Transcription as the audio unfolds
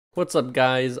What's up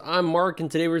guys, I'm Mark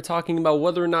and today we're talking about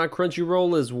whether or not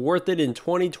Crunchyroll is worth it in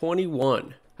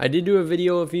 2021. I did do a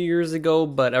video a few years ago,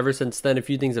 but ever since then a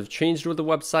few things have changed with the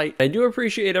website. I do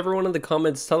appreciate everyone in the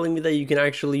comments telling me that you can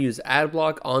actually use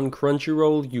adblock on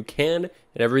Crunchyroll. You can,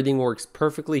 and everything works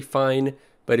perfectly fine.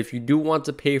 But if you do want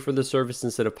to pay for the service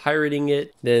instead of pirating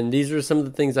it, then these are some of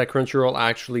the things that Crunchyroll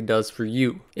actually does for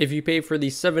you. If you pay for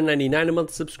the $7.99 a month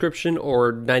subscription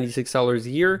or $96 a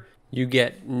year, you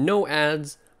get no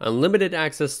ads, unlimited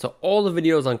access to all the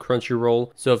videos on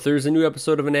Crunchyroll. So if there's a new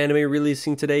episode of an anime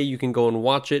releasing today, you can go and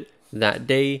watch it that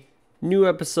day. New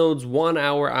episodes 1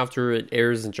 hour after it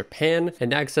airs in Japan,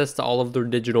 and access to all of their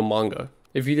digital manga.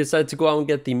 If you decide to go out and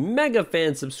get the Mega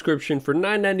Fan subscription for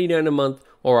 $9.99 a month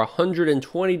or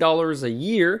 $120 a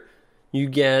year, you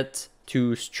get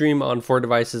to stream on 4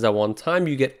 devices at one time.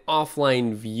 You get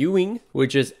offline viewing,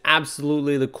 which is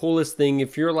absolutely the coolest thing.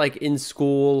 If you're like in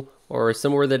school or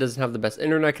somewhere that doesn't have the best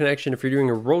internet connection, if you're doing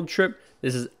a road trip,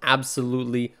 this is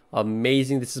absolutely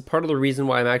amazing. This is part of the reason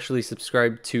why I'm actually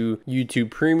subscribed to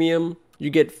YouTube Premium. You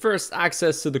get first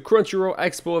access to the Crunchyroll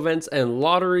Expo events and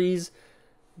lotteries.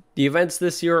 The events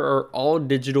this year are all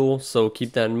digital, so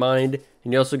keep that in mind.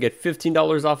 And you also get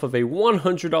 $15 off of a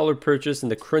 $100 purchase in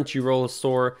the Crunchyroll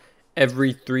store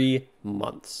every 3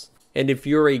 months. And if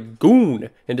you're a goon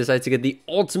and decide to get the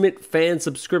ultimate fan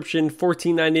subscription,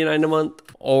 $14.99 a month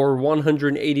or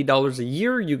 $180 a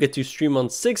year, you get to stream on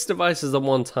 6 devices at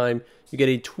one time. You get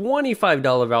a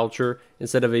 $25 voucher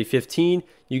instead of a $15.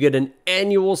 You get an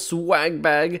annual swag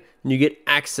bag, and you get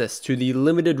access to the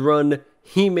limited run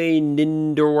Hime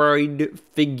Nindoroid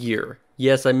figure.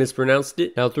 Yes, I mispronounced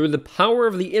it. Now, through the power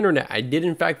of the internet, I did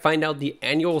in fact find out the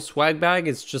annual swag bag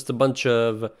is just a bunch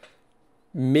of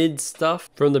mid stuff.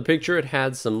 From the picture, it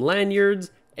had some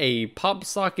lanyards, a pop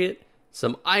socket,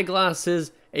 some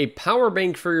eyeglasses, a power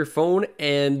bank for your phone,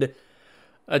 and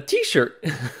a t-shirt.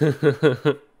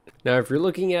 Now, if you're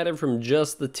looking at it from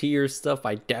just the tier stuff,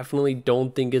 I definitely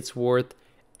don't think it's worth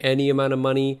any amount of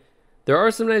money. There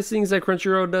are some nice things that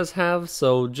Crunchyroll does have,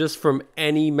 so just from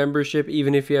any membership,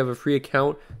 even if you have a free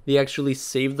account, they actually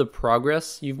save the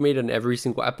progress you've made on every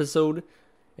single episode.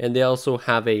 And they also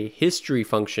have a history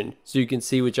function, so you can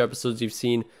see which episodes you've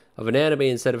seen of an anime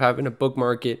instead of having to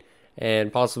bookmark it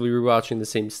and possibly rewatching the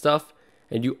same stuff.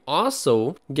 And you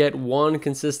also get one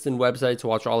consistent website to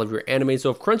watch all of your anime.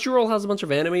 So if Crunchyroll has a bunch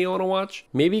of anime you want to watch,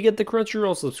 maybe get the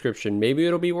Crunchyroll subscription. Maybe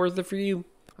it'll be worth it for you.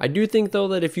 I do think though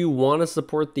that if you want to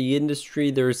support the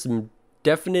industry, there's some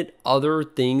definite other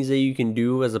things that you can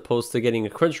do as opposed to getting a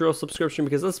Crunchyroll subscription.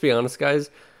 Because let's be honest,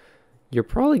 guys, you're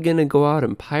probably going to go out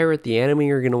and pirate the anime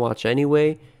you're going to watch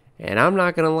anyway. And I'm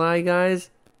not going to lie, guys,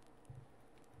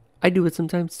 I do it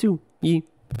sometimes too. Yeah.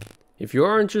 If you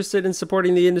are interested in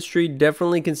supporting the industry,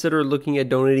 definitely consider looking at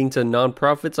donating to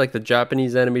nonprofits like the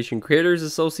Japanese Animation Creators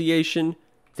Association.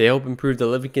 They help improve the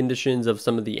living conditions of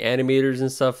some of the animators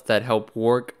and stuff that help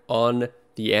work on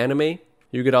the anime.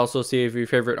 You could also see if your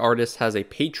favorite artist has a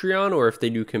Patreon or if they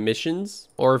do commissions.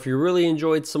 Or if you really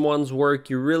enjoyed someone's work,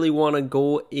 you really want to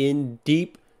go in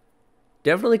deep,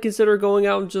 definitely consider going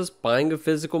out and just buying a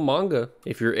physical manga.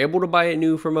 If you're able to buy it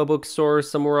new from a bookstore or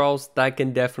somewhere else, that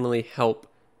can definitely help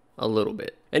a little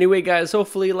bit. Anyway guys,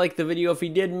 hopefully you liked the video. If you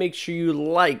did, make sure you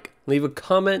like, leave a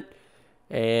comment,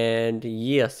 and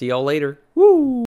yeah, see y'all later. Woo!